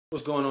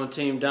What's going on,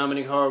 team?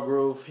 Domonique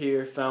Hargrove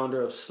here, founder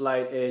of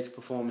Slight Edge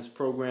Performance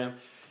Program,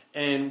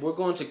 and we're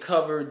going to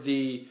cover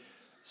the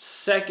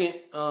second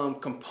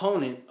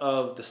component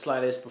of the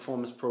Slight Edge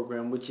Performance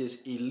Program, which is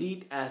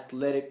elite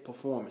athletic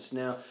performance.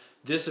 Now,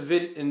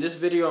 in this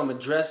video, I'm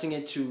addressing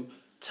it to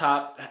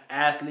top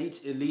athletes,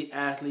 elite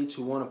athletes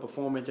who want to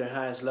perform at their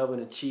highest level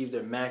and achieve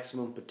their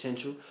maximum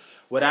potential.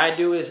 What I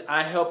do is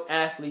I help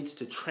athletes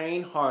to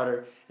train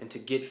harder and to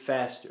get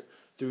faster.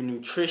 Through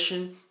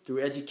nutrition,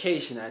 through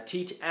education, I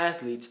teach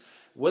athletes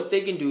what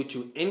they can do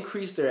to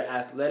increase their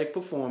athletic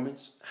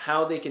performance,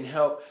 how they can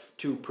help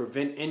to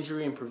prevent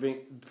injury and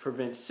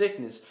prevent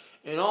sickness,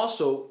 and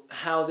also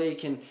how they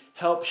can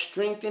help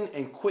strengthen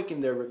and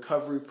quicken their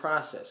recovery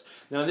process.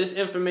 Now, this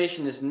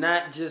information is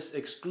not just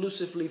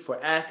exclusively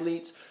for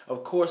athletes.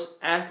 Of course,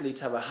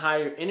 athletes have a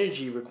higher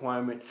energy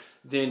requirement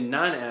than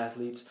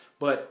non-athletes,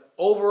 but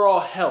overall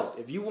health,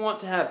 if you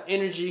want to have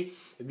energy,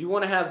 if you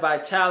want to have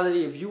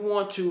vitality, if you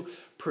want to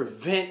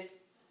prevent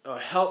or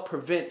help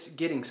prevent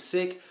getting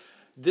sick,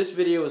 this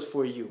video is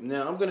for you.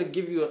 Now, I'm going to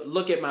give you a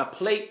look at my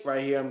plate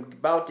right here. I'm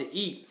about to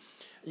eat.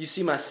 You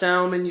see my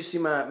salmon, you see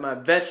my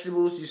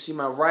vegetables, you see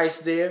my rice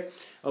there,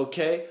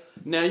 okay?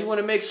 Now, you want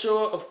to make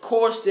sure, of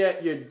course,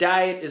 that your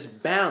diet is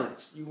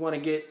balanced. You want to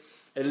get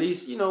at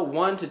least,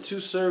 1 to 2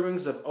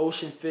 servings of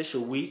ocean fish a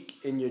week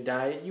in your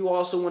diet. You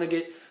also want to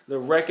get the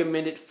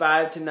recommended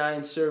 5 to 9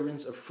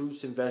 servings of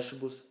fruits and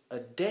vegetables a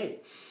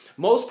day.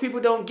 Most people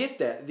don't get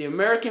that. The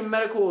American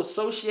Medical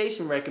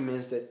Association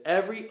recommends that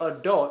every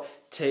adult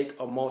take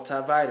a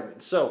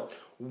multivitamin. So,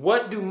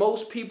 what do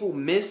most people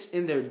miss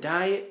in their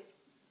diet?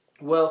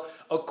 Well,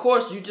 of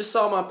course, you just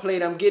saw my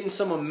plate. I'm getting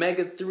some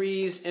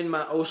omega-3s in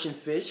my ocean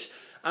fish.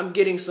 I'm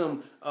getting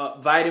some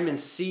vitamin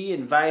C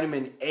and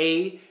vitamin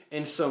A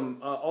and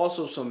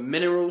also some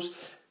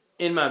minerals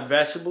in my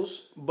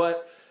vegetables.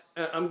 But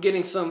I'm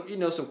getting some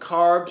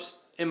carbs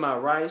in my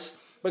rice.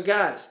 But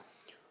guys,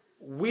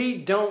 we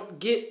don't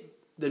get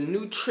the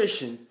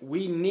nutrition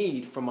we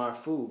need from our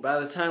food. By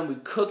the time we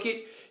cook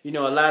it, a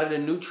lot of the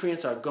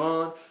nutrients are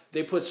gone.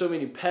 They put so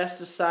many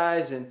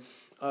pesticides and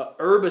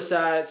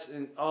herbicides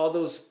and all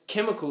those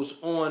chemicals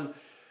on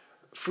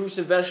fruits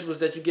and vegetables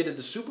that you get at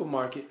the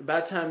supermarket.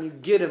 By the time you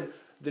get them,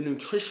 the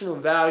nutritional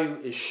value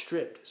is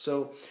stripped.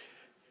 So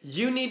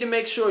you need to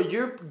make sure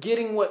you're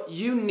getting what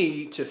you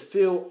need to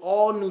fill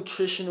all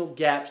nutritional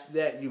gaps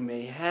that you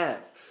may have.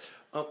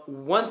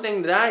 One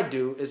thing that I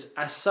do is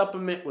I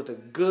supplement with a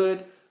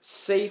good,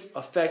 safe,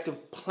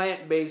 effective,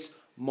 plant-based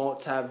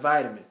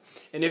multivitamin.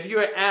 And if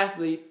you're an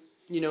athlete,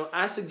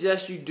 I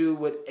suggest you do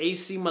what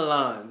AC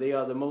Milan. They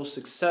are the most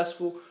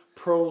successful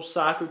pro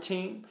soccer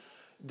team.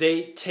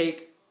 They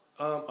take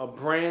a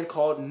brand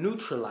called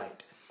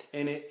Nutrilite.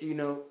 And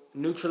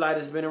Nutrilite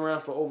has been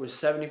around for over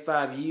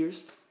 75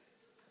 years.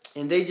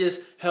 And they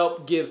just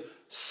help give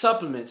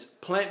supplements,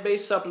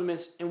 plant-based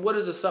supplements. And what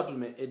is a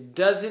supplement? It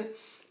doesn't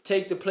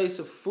take the place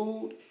of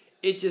food.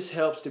 It just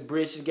helps to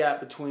bridge the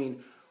gap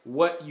between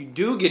what you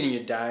do get in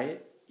your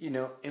diet,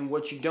 and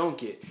what you don't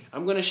get.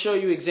 I'm going to show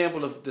you an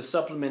example of the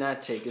supplement I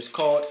take. It's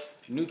called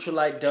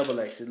Nutrilite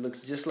XX. It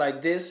looks just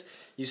like this.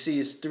 You see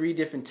it's 3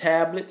 different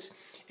tablets.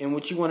 And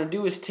what you want to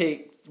do is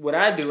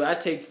I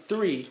take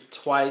 3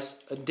 twice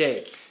a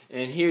day.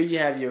 And here you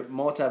have your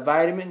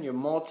multivitamin, your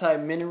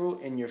multi-mineral,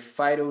 and your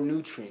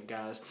phytonutrient,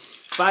 guys.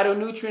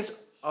 Phytonutrients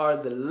are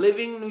the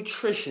living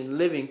nutrition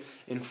living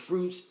in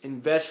fruits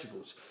and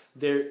vegetables.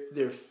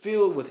 They're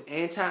filled with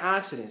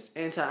antioxidants.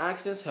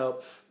 Antioxidants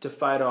help to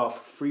fight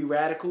off free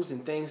radicals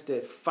and things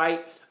that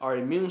fight our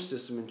immune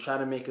system and try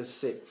to make us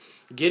sick.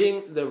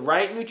 Getting the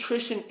right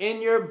nutrition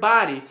in your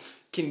body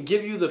can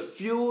give you the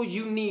fuel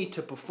you need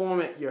to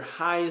perform at your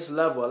highest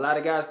level. A lot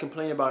of guys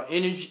complain about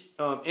energy,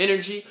 or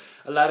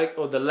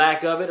the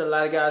lack of it. A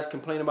lot of guys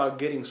complain about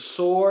getting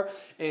sore.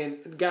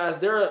 And guys,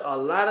 there are a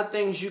lot of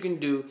things you can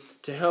do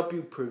to help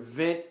you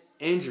prevent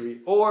injury.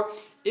 Or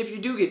if you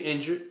do get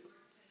injured,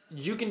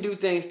 you can do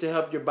things to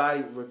help your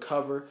body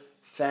recover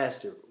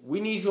faster. We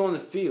need you on the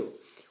field.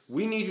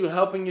 We need you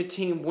helping your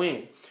team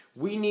win.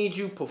 We need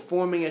you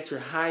performing at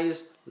your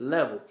highest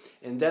level.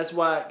 And that's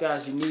why,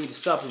 guys, you need to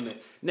supplement.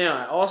 Now,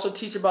 I also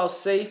teach about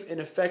safe and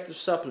effective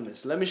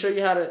supplements. Let me show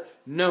you how to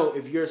know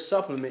if your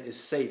supplement is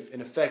safe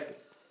and effective.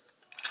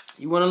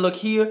 You want to look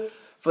here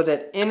for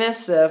that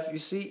NSF. You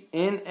see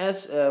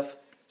NSF,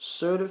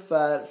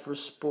 certified for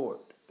sport.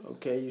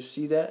 Okay, you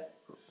see that?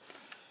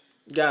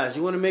 Guys,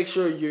 you want to make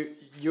sure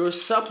your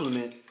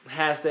supplement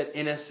has that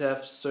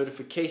NSF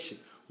certification.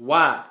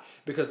 Why?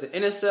 Because the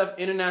NSF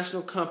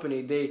International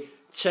Company, they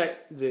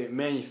check the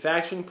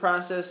manufacturing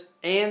process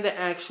and the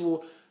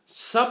actual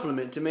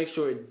supplement to make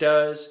sure it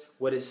does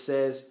what it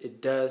says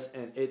it does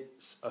and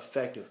it's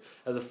effective.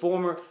 As a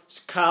former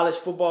college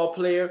football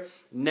player,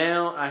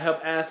 now I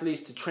help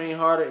athletes to train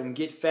harder and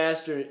get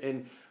faster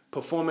and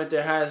perform at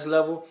their highest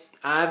level.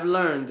 I've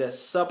learned that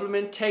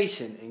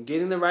supplementation and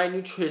getting the right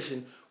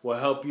nutrition will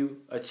help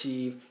you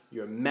achieve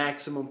your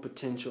maximum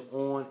potential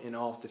on and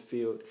off the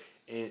field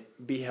and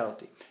be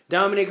healthy.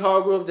 Domonique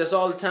Hargrove, that's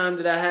all the time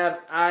that I have.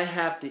 I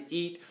have to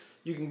eat.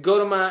 You can go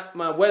to my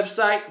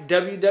website,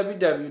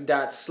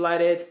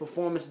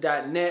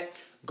 www.slightedgeperformance.net.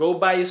 Go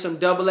buy you some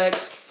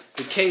XX.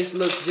 The case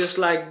looks just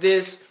like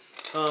this.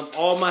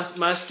 All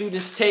my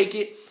students take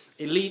it.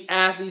 Elite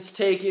athletes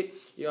take it.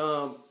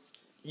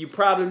 You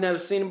probably never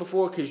seen it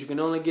before because you can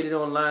only get it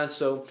online.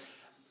 So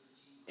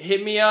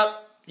hit me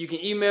up. You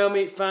can email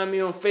me. Find me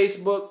on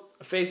Facebook.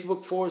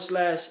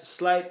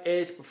 Facebook.com/Slight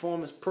Edge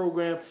Performance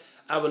Program.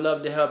 I would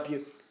love to help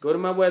you. Go to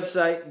my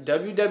website,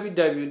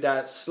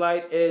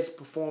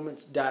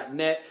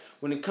 www.slightedgeperformance.net.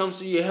 When it comes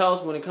to your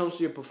health, when it comes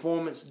to your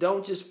performance,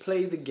 don't just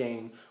play the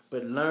game,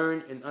 but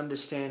learn and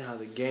understand how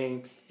the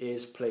game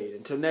is played.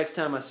 Until next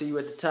time, I see you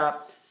at the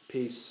top.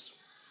 Peace.